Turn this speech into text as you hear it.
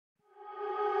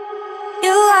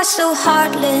are so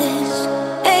heartless,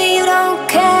 and you don't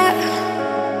care.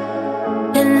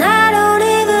 And I don't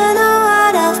even know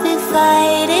what I've been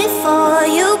fighting for.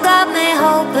 You got me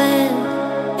hoping,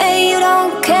 and you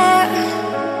don't care.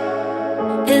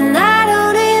 And I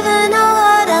don't even know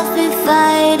what I've been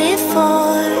fighting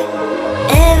for.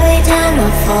 Every time I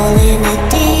fall in the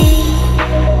deep,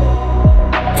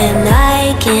 and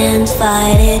I can't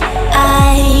fight it,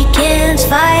 I can't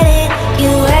fight it. You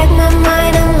wreck my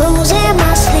mind, I'm losing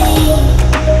my sleep.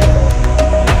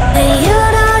 And you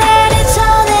know that it's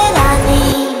all that I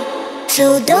need, so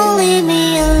don't leave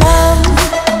me alone.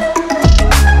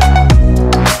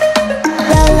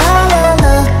 La la la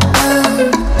la,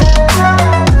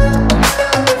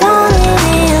 don't leave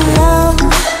me alone.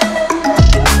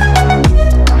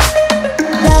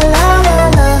 La la la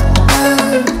la,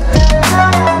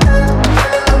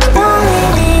 don't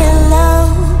leave me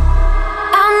alone.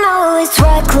 I know it's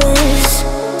reckless,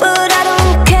 but I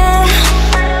don't care.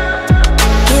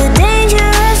 You're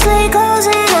dangerously close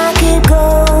and I keep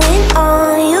going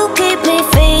on. You keep me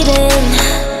fading,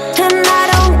 and I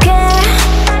don't care.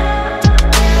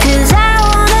 'Cause I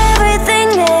want everything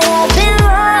that I've been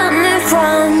running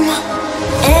from.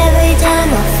 Every time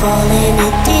I fall in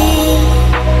the deep,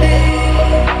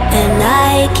 and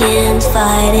I can't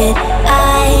fight it,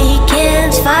 I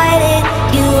can't fight it.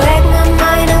 You wreck my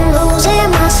mind, I'm losing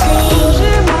my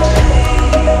sleep.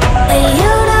 And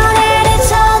you know that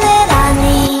it's all that I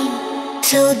need,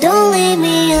 so don't leave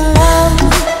me alone.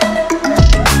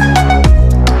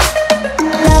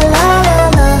 La la la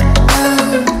la,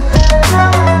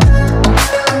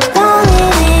 don't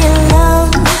leave me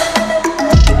alone.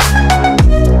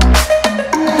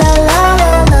 La la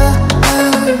la la,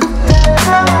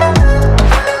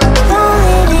 don't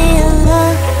leave me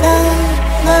alone.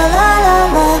 La la la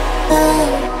la,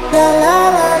 la la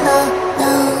la la,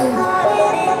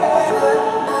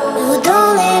 oh,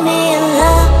 don't leave me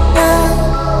alone.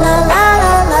 La la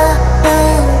la la,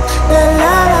 la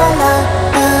la la la,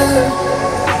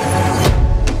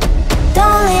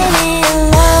 don't leave me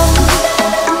alone.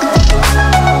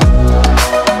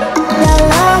 La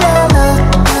la la la,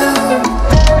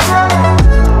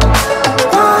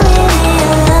 don't leave me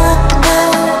alone.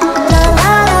 La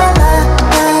la la la,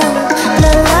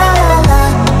 la la la la,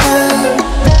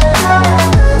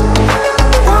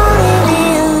 don't leave me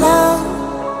alone.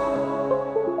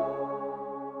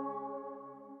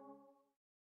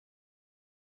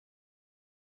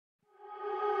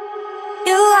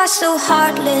 You are so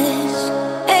heartless,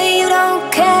 and you don't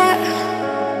care.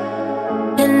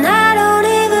 And I don't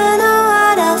even know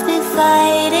what I've been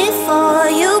fighting for.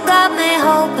 You got me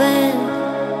hoping,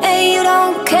 and you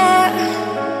don't care.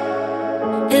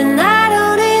 And I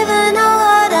don't even know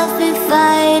what I've been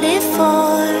fighting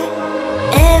for.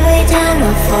 Every time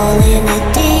I fall in the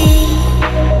deep,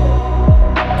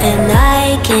 and I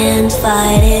can't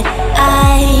fight it,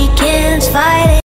 I can't fight it.